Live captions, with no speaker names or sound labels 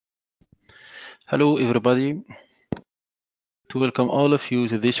Hello everybody, to welcome all of you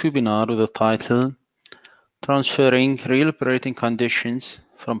to this webinar with the title Transferring Real Operating Conditions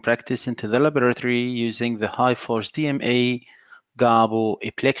from Practice into the Laboratory using the High Force DMA GABO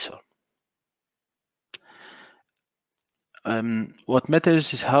EPLEXOR. What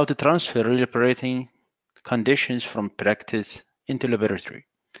matters is how to transfer real operating conditions from practice into laboratory.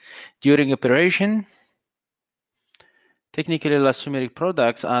 During operation, technically elastomeric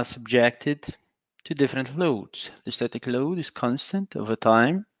products are subjected to different loads. The static load is constant over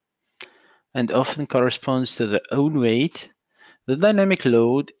time and often corresponds to their own weight. The dynamic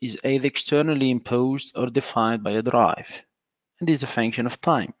load is either externally imposed or defined by a drive, and is a function of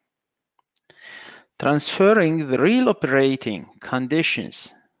time. Transferring the real operating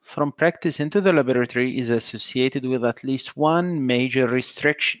conditions from practice into the laboratory is associated with at least one major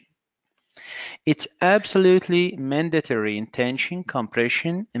restriction. It's absolutely mandatory in tension,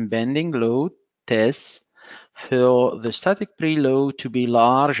 compression, and bending load tests for the static preload to be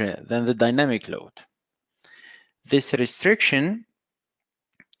larger than the dynamic load. This restriction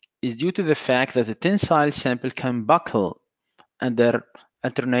is due to the fact that the tensile sample can buckle under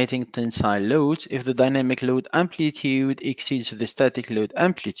alternating tensile loads if the dynamic load amplitude exceeds the static load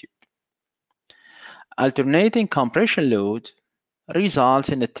amplitude. Alternating compression load results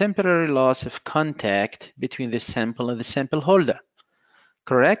in a temporary loss of contact between the sample and the sample holder.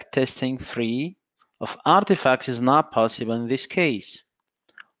 Correct testing free of artifacts is not possible in this case.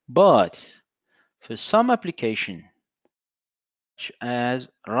 But for some application, such as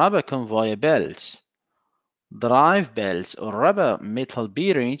rubber conveyor belts, drive belts, or rubber metal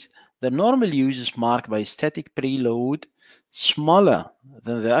bearings, the normal use is marked by static preload smaller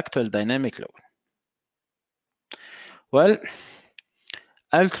than the actual dynamic load. Well,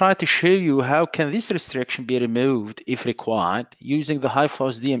 I'll try to show you how can this restriction be removed if required using the high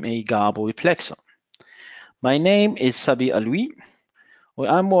force DMA GABO EPLEXOR. My name is Sabi Alwi.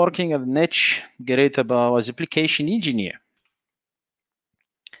 I'm working at Niche Gerätebau as application engineer.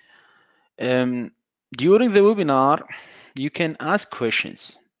 During the webinar, you can ask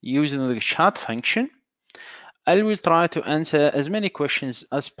questions using the chat function. I will try to answer as many questions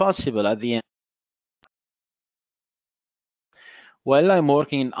as possible at the end. While I'm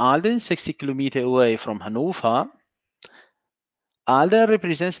working in Alden, 60 kilometers away from Hanover, Alden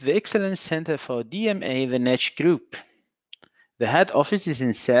represents the Excellence Center for DMA, the Niche Group. The head office is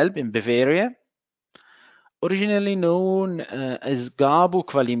in Selb in Bavaria, originally known as GABO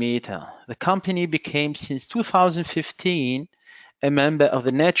Qualimeter. The company became since 2015 a member of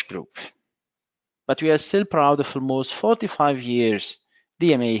the Niche Group, but we are still proud of almost 45 years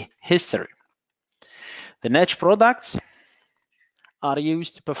DMA history. The Niche products are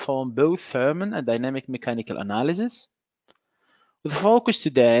used to perform both thermal and dynamic mechanical analysis. The focus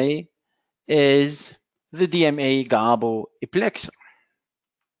today is the DMA GABO EPLEXOR.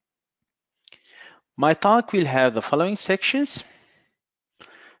 My talk will have the following sections.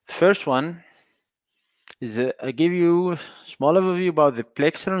 The first one is I give you a small overview about the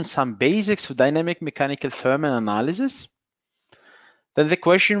EPLEXOR and some basics of dynamic mechanical thermal analysis. Then the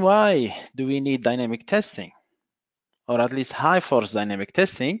question, why do we need dynamic testing, or at least high force dynamic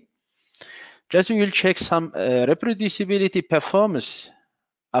testing? Just we will check some reproducibility performance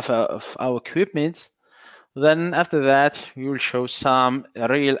of our equipment. Then after that, we will show some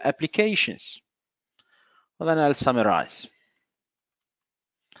real applications. Well, then I'll summarize.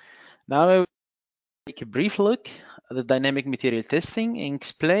 Now I will take a brief look at the dynamic material testing and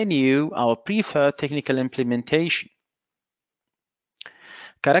explain you our preferred technical implementation.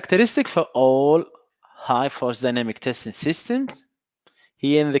 Characteristic for all high force dynamic testing systems.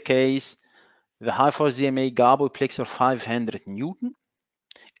 Here in the case, the high force DMA GABO EPLEXOR 500 Newton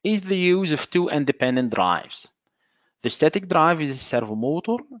is the use of two independent drives. The static drive is a servo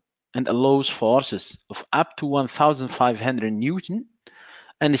motor and allows forces of up to 1,500 Newton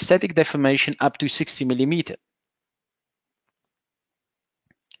and static deformation up to 60 millimeter.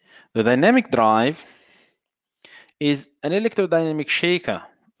 The dynamic drive is an electrodynamic shaker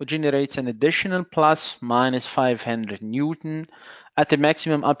which generates an additional plus minus 500 Newton at a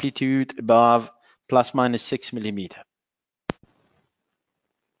maximum amplitude above plus minus 6 millimeter.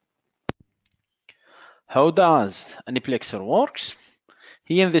 How does an EPLEXOR works?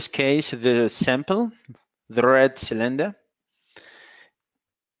 Here in this case, the sample, the red cylinder,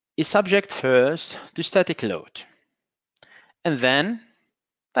 is subject first to static load and then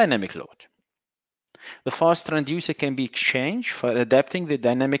dynamic load. The fast transducer can be exchanged for adapting the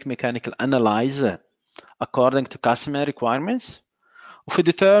dynamic mechanical analyzer according to customer requirements. For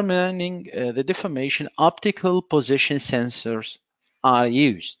determining the deformation, optical position sensors are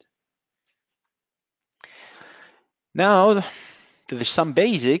used. Now, to some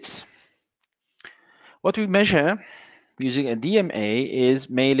basics. What we measure using a DMA is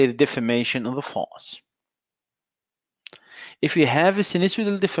mainly the deformation of the force. If we have a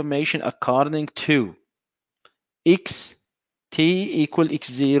sinusoidal deformation according to x t equal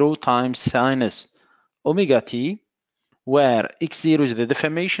x0 times sinus omega t, where x0 is the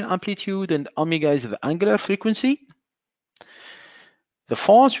deformation amplitude and omega is the angular frequency, the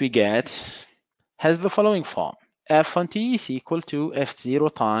force we get has the following form. F on t is equal to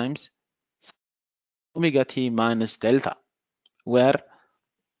F0 times omega t minus delta, where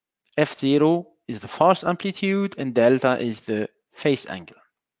F0 is the force amplitude and delta is the phase angle.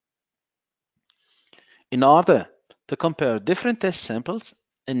 In order to compare different test samples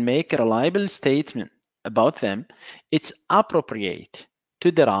and make a reliable statement about them, it's appropriate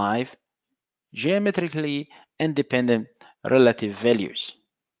to derive geometrically independent relative values.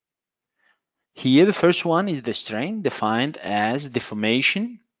 Here, the first one is the strain, defined as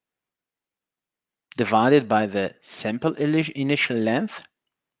deformation divided by the sample initial length,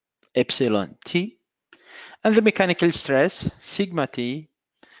 epsilon t, and the mechanical stress, sigma t,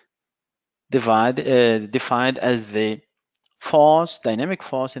 defined as the force, dynamic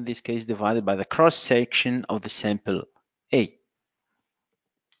force in this case, divided by the cross section of the sample A.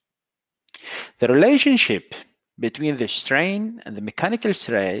 The relationship between the strain and the mechanical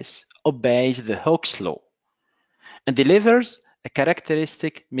stress obeys the Hooke's law and delivers a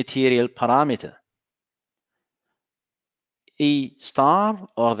characteristic material parameter, E star,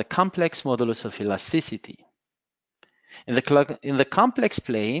 or the complex modulus of elasticity. In the complex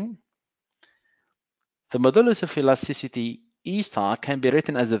plane, the modulus of elasticity E star can be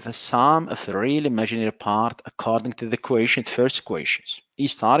written as the sum of the real imaginary part according to the first equations. E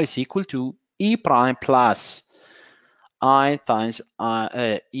star is equal to E prime plus I times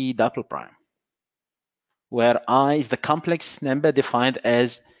E double prime, where I is the complex number defined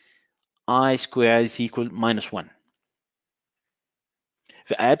as I squared is equal minus 1.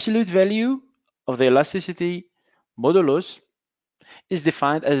 The absolute value of the elasticity modulus is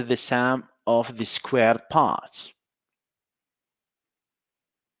defined as the sum of the squared parts.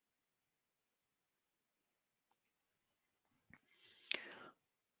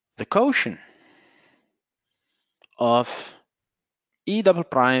 The quotient of E double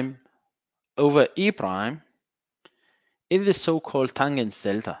prime over E prime is the so-called tangent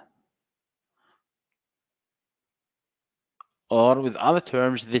delta, or with other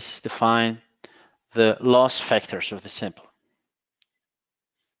terms, this defines the loss factors of the sample.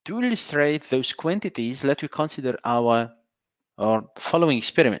 To illustrate those quantities, let us consider our following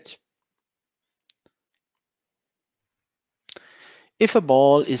experiment. If a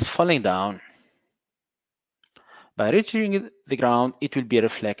ball is falling down, by reaching the ground, it will be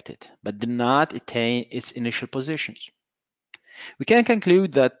reflected, but do not attain its initial positions. We can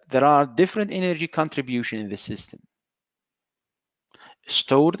conclude that there are different energy contributions in the system.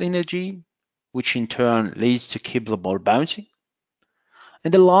 Stored energy, which in turn leads to keep the ball bouncing,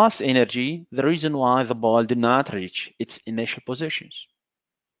 and the lost energy, the reason why the ball did not reach its initial positions.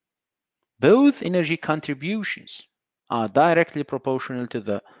 Both energy contributions are directly proportional to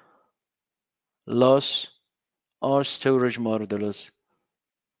the loss or storage modulus.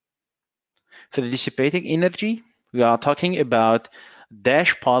 For the dissipating energy, we are talking about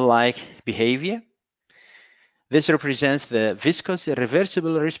dashpot-like behavior. This represents the viscous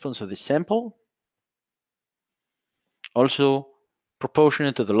irreversible response of the sample, also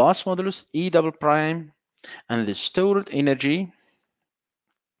proportional to the loss modulus E double prime, and the stored energy,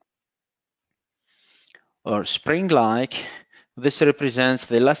 or spring-like. This represents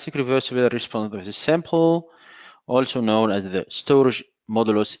the elastic reversible response of the sample, also known as the storage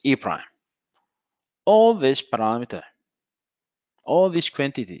modulus E prime. All these parameters, all these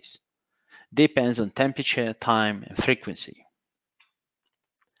quantities, depends on temperature, time, and frequency.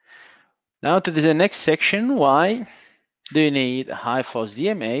 Now to the next section, why do you need a high force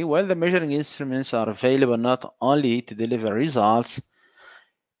DMA? Well, the measuring instruments are available not only to deliver results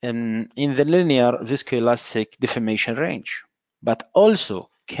in the linear viscoelastic deformation range, but also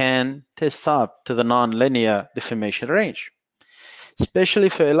can test up to the non-linear deformation range. Especially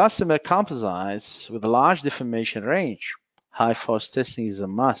for elastomer composites with a large deformation range, high force testing is a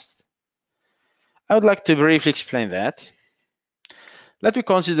must. I would like to briefly explain that. Let me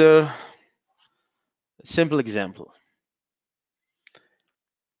consider a simple example.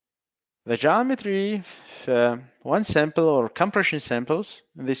 The geometry for one sample or compression samples,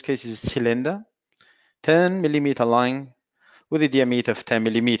 in this case is a cylinder, 10 millimeter line with a diameter of 10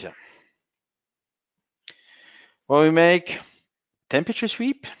 millimeter. When we make temperature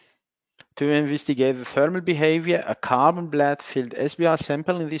sweep to investigate the thermal behavior, a carbon black filled SBR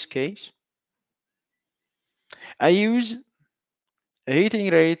sample in this case. I use a heating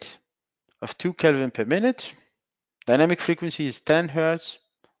rate of 2 Kelvin per minute. Dynamic frequency is 10 Hertz.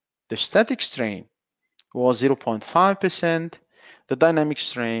 The static strain was 0.5%. The dynamic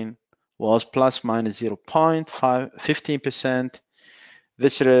strain was plus minus 0.15%.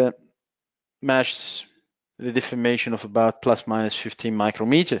 This matches the deformation of about plus minus 15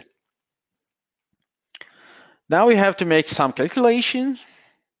 micrometer. Now we have to make some calculations.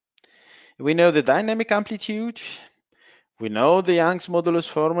 We know the dynamic amplitude. We know the Young's modulus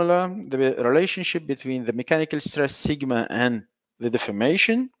formula, the relationship between the mechanical stress sigma and the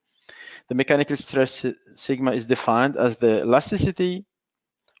deformation. The mechanical stress sigma is defined as the elasticity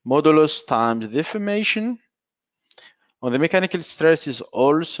modulus times deformation. And the mechanical stress is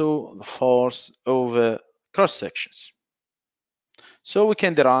also the force over cross sections. So we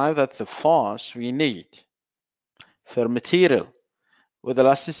can derive that the force we need for material with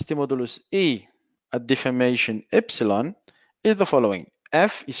elasticity modulus E at deformation epsilon is the following.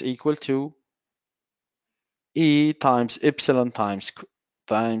 F is equal to E times epsilon times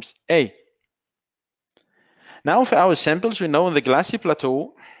A. Now for our samples, we know in the glacier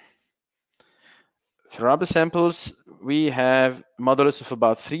plateau, for rubber samples, we have a modulus of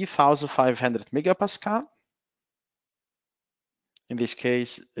about 3,500 megapascal. In this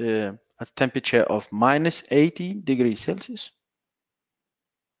case, a temperature of minus 80 degrees Celsius.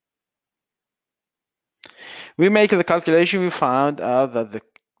 We make the calculation, we found out that the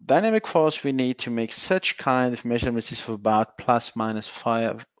dynamic force we need to make such kind of measurements is of about plus minus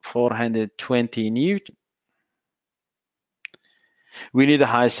 420 Newton. We need a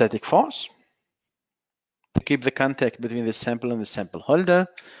high static force to keep the contact between the sample and the sample holder.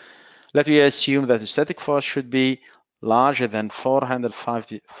 Let me assume that the static force should be larger than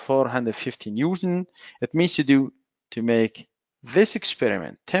 450 Newton. It means to make this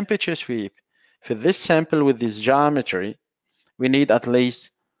experiment, temperature sweep, for this sample with this geometry, we need at least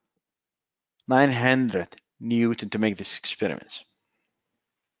 900 Newton to make these experiments.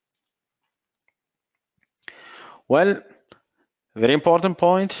 Well, very important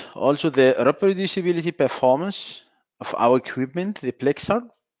point, also the reproducibility performance of our equipment, the Plexor.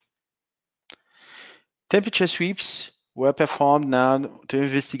 Temperature sweeps were performed now to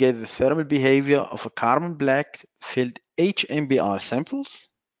investigate the thermal behavior of a carbon black filled HMBR samples.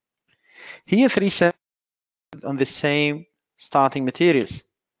 Here, 3 samples on the same starting materials.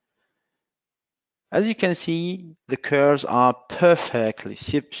 As you can see, the curves are perfectly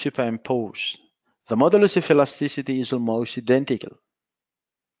superimposed. The modulus of elasticity is almost identical.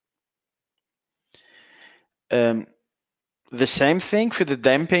 The same thing for the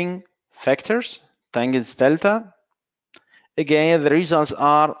damping factors, tangents delta. Again, the results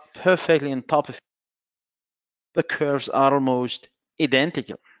are perfectly on top of it. The curves are almost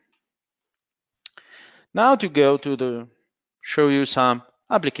identical. Now to go to show you some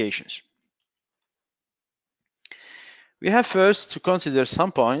applications. We have first to consider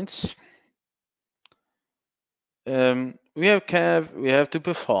some points. We have to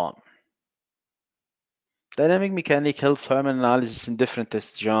perform dynamic, mechanical, thermal analysis in different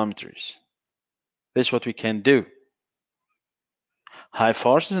test geometries. This is what we can do. High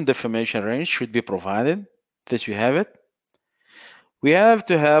forces and deformation range should be provided. This we have it. We have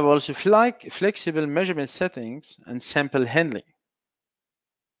to have also flexible measurement settings and sample handling.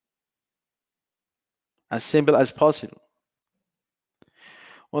 As simple as possible.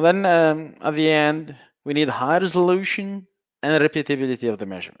 Well, then at the end, we need high resolution and repeatability of the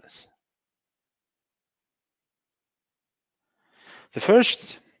measurements. The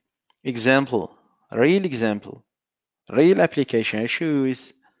first example, real application issue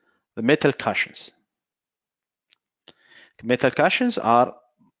is the metal cushions. Metal cushions are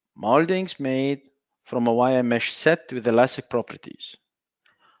moldings made from a wire mesh set with elastic properties,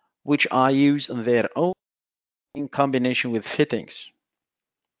 which are used on their own in combination with fittings.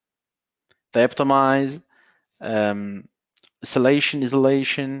 They optimize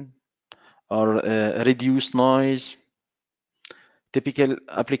isolation, or reduced noise. Typical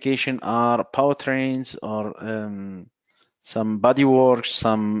application are powertrains or some bodyworks,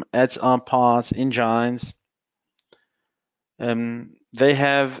 some adds-on parts, engines. They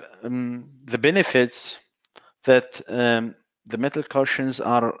have the benefits that the metal cushions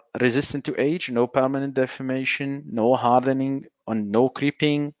are resistant to age, no permanent deformation, no hardening, and no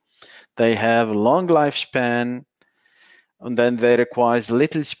creeping. They have a long lifespan, and then they require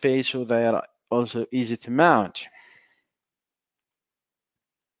little space, so they are also easy to mount.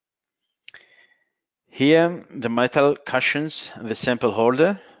 Here, the metal cushions, the sample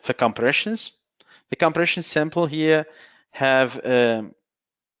holder the compressions. The compression sample here have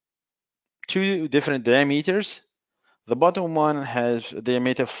two different diameters. The bottom one has a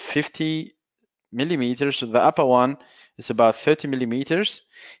diameter of 50 millimeters. So the upper one is about 30 millimeters.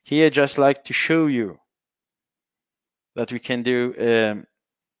 Here, just like to show you that we can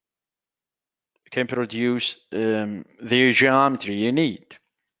can produce the geometry you need.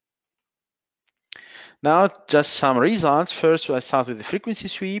 Now, just some results. First, I start with the frequency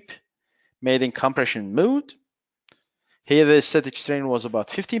sweep made in compression mode. Here, the static strain was about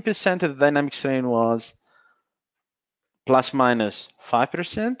 15%, and the dynamic strain was plus minus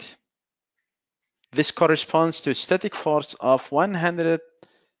 5%. This corresponds to a static force of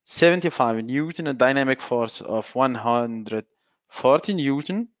 175 Newton, a dynamic force of 140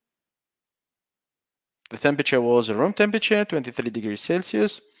 Newton. The temperature was room temperature, 23 degrees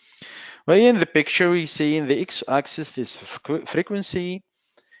Celsius. Well, in the picture, we see in the x-axis this frequency,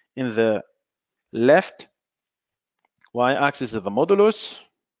 in the left y-axis is the modulus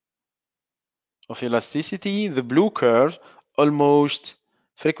of elasticity, the blue curve almost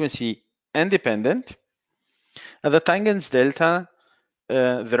frequency independent, and the tangents delta,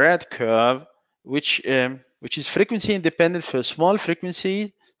 the red curve, which is frequency independent for a small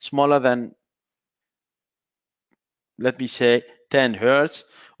frequency, smaller than, let me say, 10 hertz.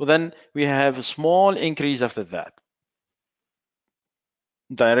 Well, then we have a small increase after that,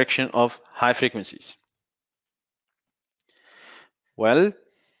 direction of high frequencies. Well,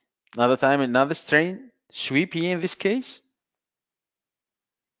 another strain sweep here in this case.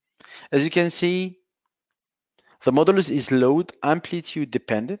 As you can see, the modulus is load amplitude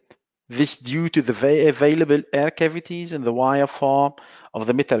dependent. This due to the available air cavities in the wire form of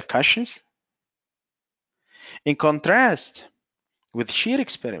the metal cushions. In contrast with shear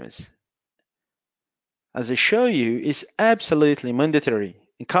experiments, as I show you, is absolutely mandatory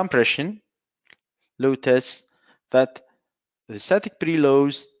in compression load tests that the static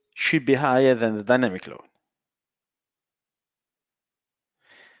preloads should be higher than the dynamic load.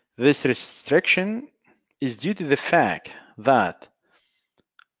 This restriction is due to the fact that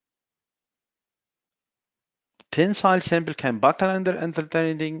tensile sample can buckle under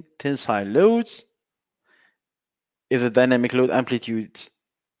alternating tensile loads if the dynamic load amplitude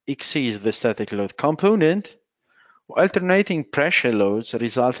exceeds the static load component. Alternating pressure loads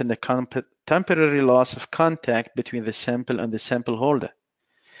result in a temporary loss of contact between the sample and the sample holder.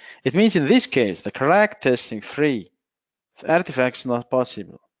 It means in this case, the correct testing free of artifacts is not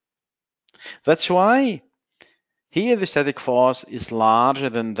possible. That's why here the static force is larger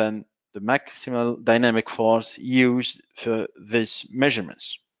than the maximal dynamic force used for these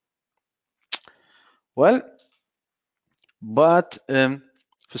measurements. Well, but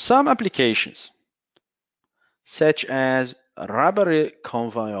for some applications, such as rubber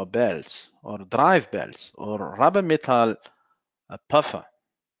conveyor belts or drive belts or rubber metal puffer,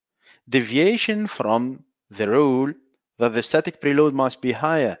 deviation from the rule that the static preload must be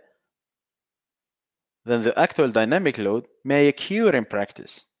higher than the actual dynamic load may occur in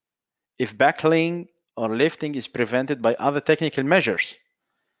practice if buckling or lifting is prevented by other technical measures.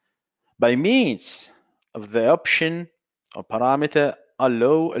 By means of the option or parameter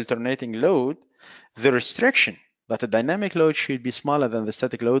allow alternating load, the restriction that the dynamic load should be smaller than the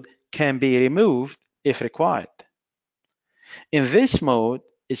static load can be removed if required. In this mode,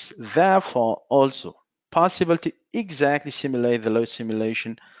 it's therefore also possible to exactly simulate the load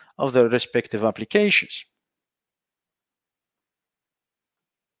simulation of the respective applications.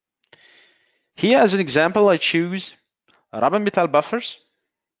 Here, as an example, I choose rubber metal buffers.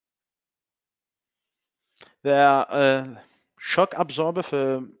 They are shock absorber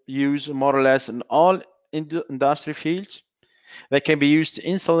for use more or less in all industry fields. They can be used to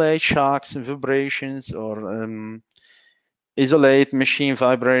insulate shocks and vibrations, or isolate machine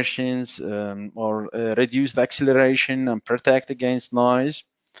vibrations, or reduce the acceleration and protect against noise.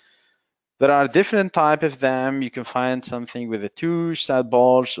 There are different types of them. You can find something with 2 stud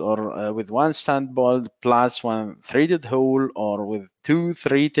balls, or with 1 stud ball plus 1 threaded hole, or with 2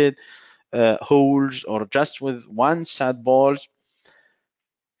 threaded holes, or just with 1 stud balls.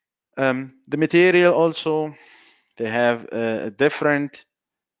 The material also, they have different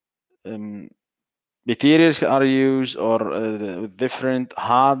materials are used, or different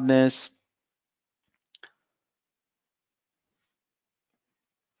hardness.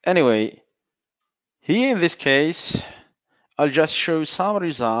 Anyway, here in this case, I'll just show some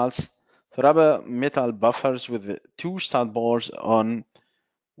results for rubber metal buffers with 2 stud balls on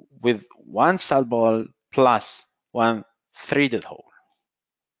with 1 stud ball plus 1 threaded hole.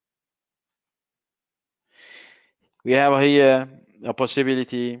 We have here a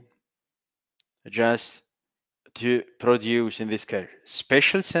possibility just to produce, in this case,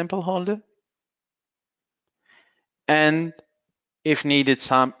 special sample holder, and if needed,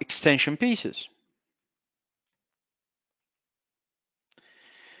 some extension pieces.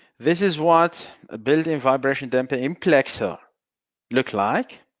 This is what a built-in vibration damper implexor look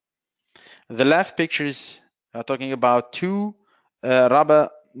like. The left pictures are talking about two rubber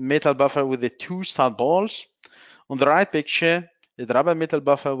metal buffer with the two stud balls. On the right picture is the rubber metal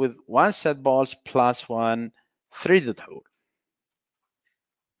buffer with one set balls plus one threaded hole.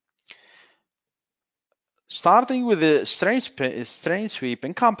 Starting with the strain sweep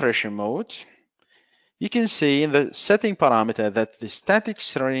and compression mode, you can see in the setting parameter that the static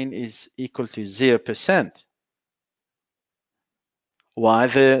strain is equal to 0%, while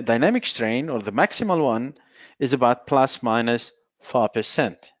the dynamic strain, or the maximal one, is about plus minus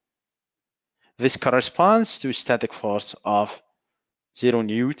 4%. This corresponds to a static force of 0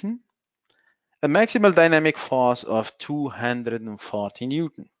 Newton, a maximal dynamic force of 240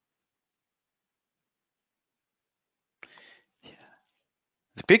 Newton.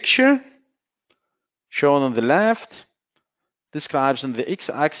 The picture shown on the left describes on the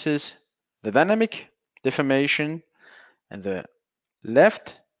x-axis the dynamic deformation, and the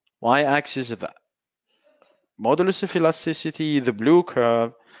left y-axis the modulus of elasticity, the blue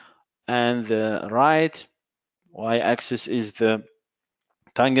curve, and the right y-axis is the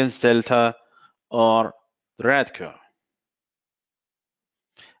tangents delta, or the red curve.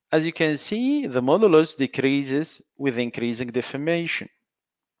 As you can see, the modulus decreases with increasing deformation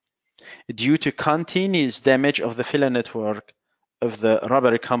due to continuous damage of the filler network of the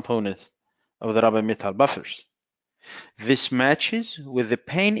rubbery component of the rubber metal buffers. This matches with the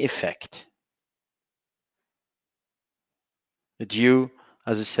pain effect due,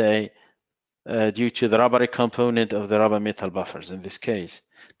 as I say, due to the rubbery component of the rubber metal buffers in this case.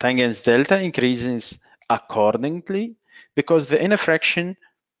 Tangents delta increases accordingly because the inner fraction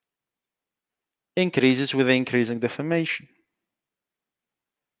increases with the increasing deformation.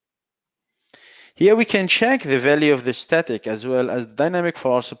 Here we can check the value of the static as well as dynamic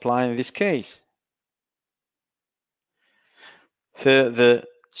force applied in this case. For the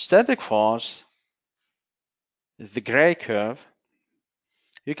static force, the gray curve,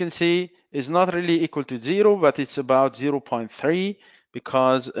 you can see is not really equal to 0, but it's about 0.3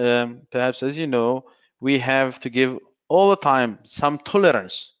 because perhaps, as you know, we have to give all the time some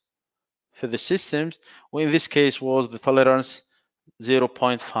tolerance for the systems. Well, in this case was the tolerance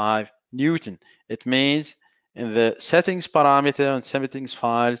 0.5 Newton. It means in the settings parameter and settings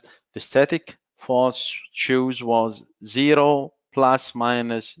file, the static force choose was 0 plus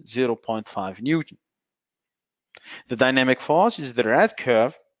minus 0.5 Newton. The dynamic force is the red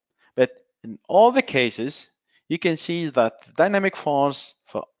curve, but in all the cases, you can see that the dynamic force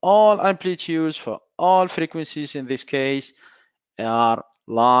for all amplitudes, for all frequencies in this case, are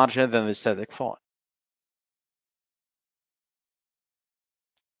larger than the static force.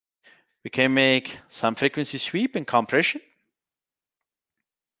 We can make some frequency sweep and compression.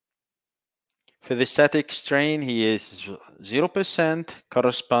 For the static strain, here is 0%,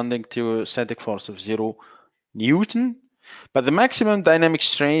 corresponding to a static force of 0 Newton. But the maximum dynamic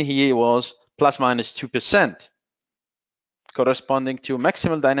strain here was plus minus 2%, corresponding to a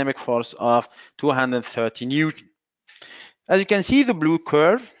maximal dynamic force of 230 Newton. As you can see, the blue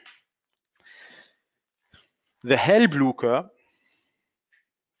curve, the hell blue curve,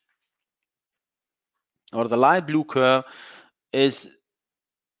 or the light blue curve, is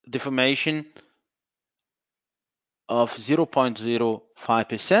deformation of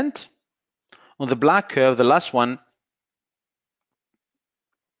 0.05%. On the black curve, the last one,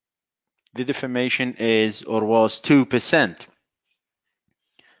 the deformation is or was 2%.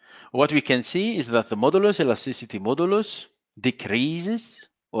 What we can see is that the modulus, elasticity modulus, decreases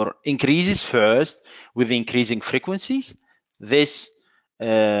or increases first with increasing frequencies. This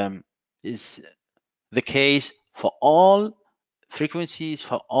is the case for all frequencies,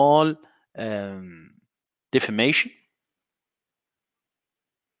 for all deformation.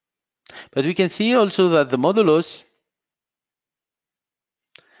 But we can see also that the modulus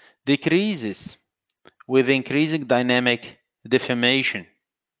decreases with increasing dynamic deformation.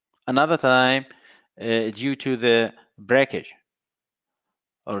 Another time due to the breakage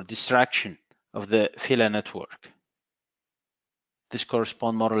or distraction of the filler network. This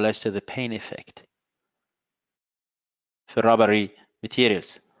corresponds more or less to the pain effect for rubbery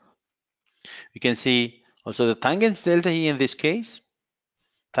materials. We can see also the tangents delta here in this case.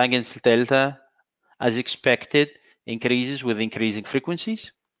 Tangents delta, as expected, increases with increasing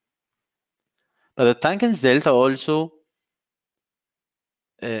frequencies. But the tangents delta also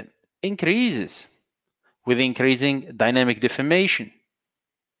increases with increasing dynamic deformation.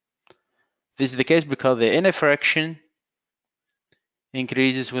 This is the case because the inner friction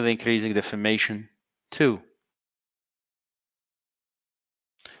increases with increasing deformation too.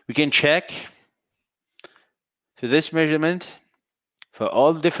 We can check for this measurement for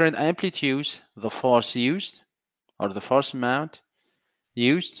all different amplitudes the force used or the force amount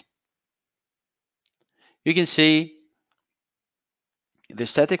used. You can see the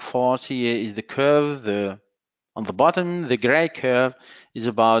static force here is the curve. On the bottom, the gray curve is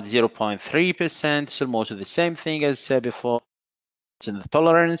about 0.3%, so almost the same thing as said before. It's in the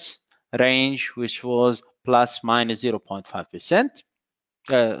tolerance range, which was plus minus 0.5%.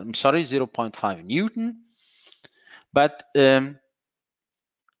 I'm sorry, 0.5 Newton. But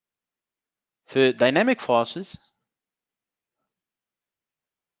for dynamic forces,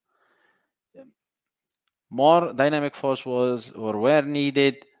 more dynamic force were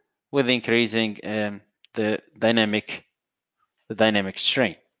needed with increasing the dynamic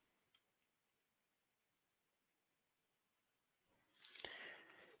strain.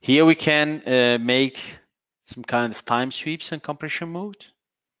 Here we can make some kind of time sweeps in compression mode.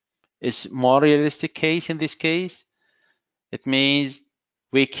 It's more realistic case in this case. It means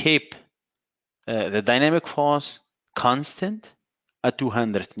we keep the dynamic force constant at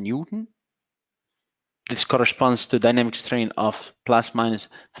 200 Newton. This corresponds to dynamic strain of plus minus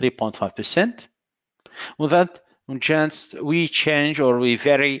 3.5%. With that, we change or we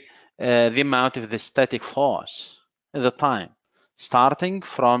vary the amount of the static force at the time, starting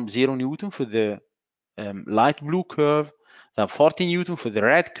from 0 Newton for the light blue curve, then 40 Newton for the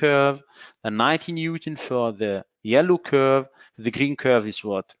red curve, then 90 Newton for the yellow curve. The green curve is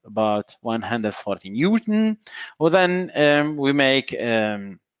what? About 140 Newton. Or then we make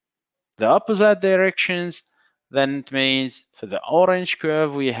the opposite directions. Then it means for the orange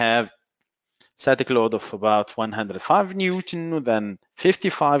curve, we have static load of about 105 Newton, then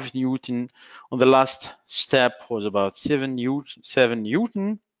 55 Newton. On the last step was about 7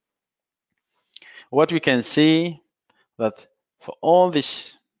 Newton. What we can see that for all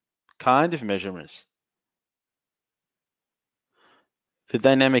this kind of measurements, the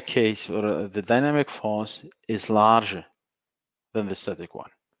dynamic case or the dynamic force is larger than the static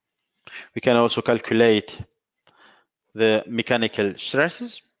one. We can also calculate the mechanical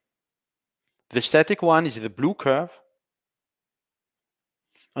stresses. The static one is the blue curve,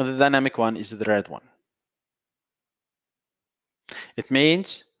 and the dynamic one is the red one. It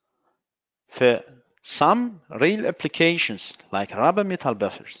means for some real applications like rubber metal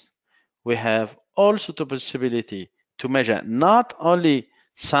buffers, we have also the possibility to measure not only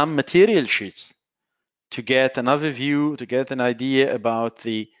some material sheets to get another view, to get an idea about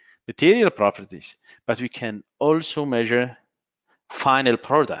the material properties, but we can also measure final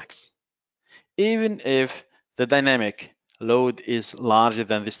products, even if the dynamic load is larger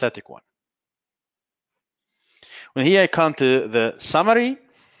than the static one. When here I come to the summary,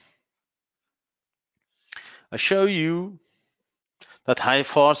 I show you that high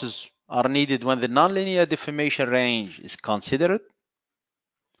forces are needed when the nonlinear deformation range is considered,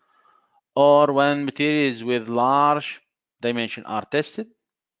 or when materials with large dimension are tested.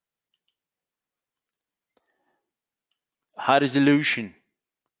 High resolution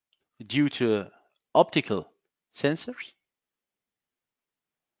due to optical sensors.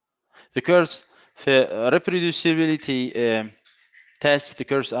 The curves for reproducibility tests, the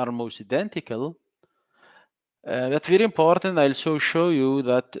curves are most identical. That's very important. I'll also show you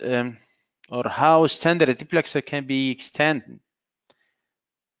that or how standard eplexor can be extended.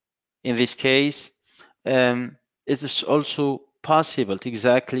 In this case, it is also possible to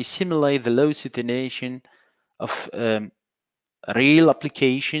exactly simulate the load situation of real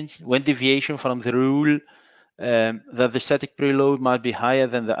applications when deviation from the rule that the static preload might be higher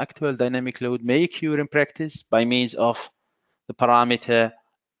than the actual dynamic load may occur in practice by means of the parameter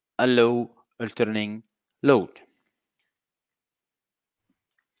allow alternating load.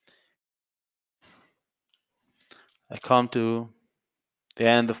 I come to the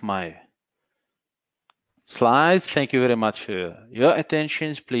end of my slides. Thank you very much for your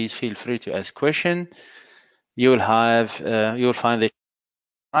attention. Please feel free to ask questions. You will find the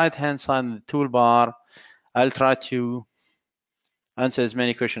right hand side in the toolbar. I'll try to answer as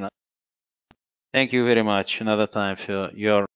many questions. Thank you very much another time for your